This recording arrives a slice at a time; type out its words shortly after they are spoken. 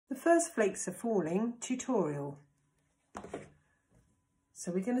first flakes are falling tutorial.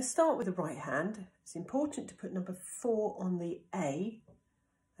 So we're going to start with the right hand. It's important to put number 4 on the A,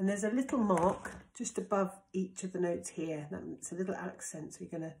 and there's a little mark just above each of the notes here. That's a little accent, so you're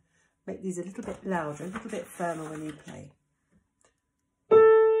going to make these a little bit louder, a little bit firmer when you play.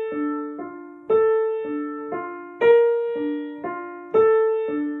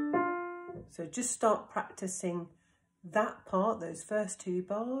 So just start practicing that part, those first 2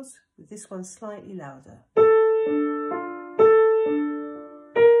 bars, with this one slightly louder.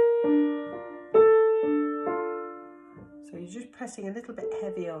 So you're just pressing a little bit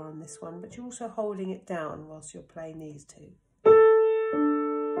heavier on this one, but you're also holding it down whilst you're playing these 2.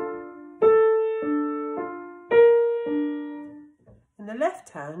 In the left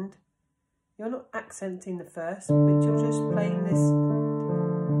hand, you're not accenting the first, but you're just playing this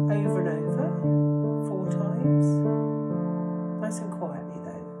over and over 4 times. Nice and quietly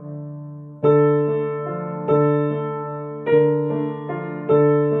though.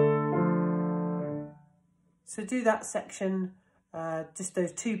 So do that section, just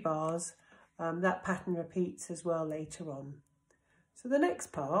those 2 bars. That pattern repeats as well later on. So the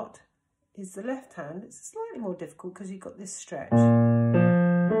next part is the left hand. It's slightly more difficult because you've got this stretch.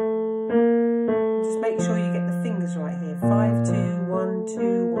 Just make sure you get the fingers right here. 5, 2, 1,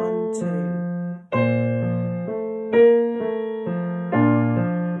 2, 1, 2.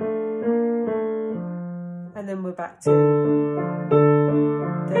 And then we're back to,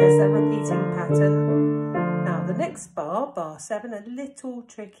 there's a repeating pattern. Now the next bar, bar 7, a little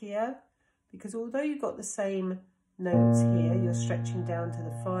trickier, because although you've got the same notes here, you're stretching down to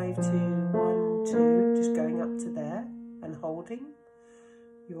the 5, 2, 1, 2, just going up to there and holding.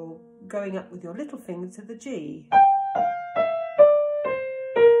 You're going up with your little finger to the G.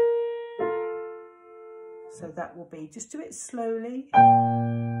 So that will be, just do it slowly.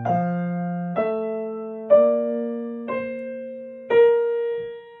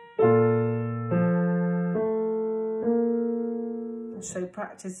 So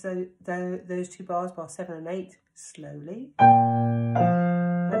practice those 2 bars, bar 7 and 8, slowly. And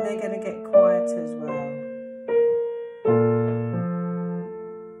they're going to get quieter as well.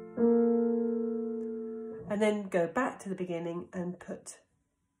 And then go back to the beginning and put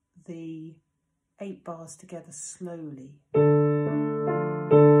the 8 bars together slowly.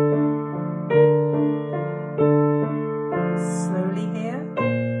 Slowly here.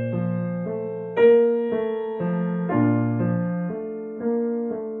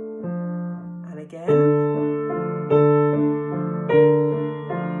 And again.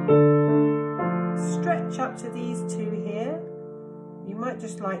 Stretch up to these 2 here. You might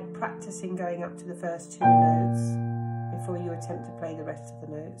just like practicing going up to the first 2 notes before you attempt to play the rest of the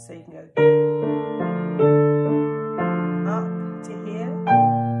notes. So you can go up to here.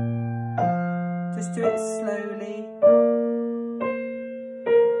 Just do it slowly.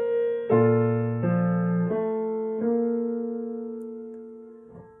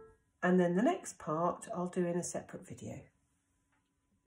 And then the next part I'll do in a separate video.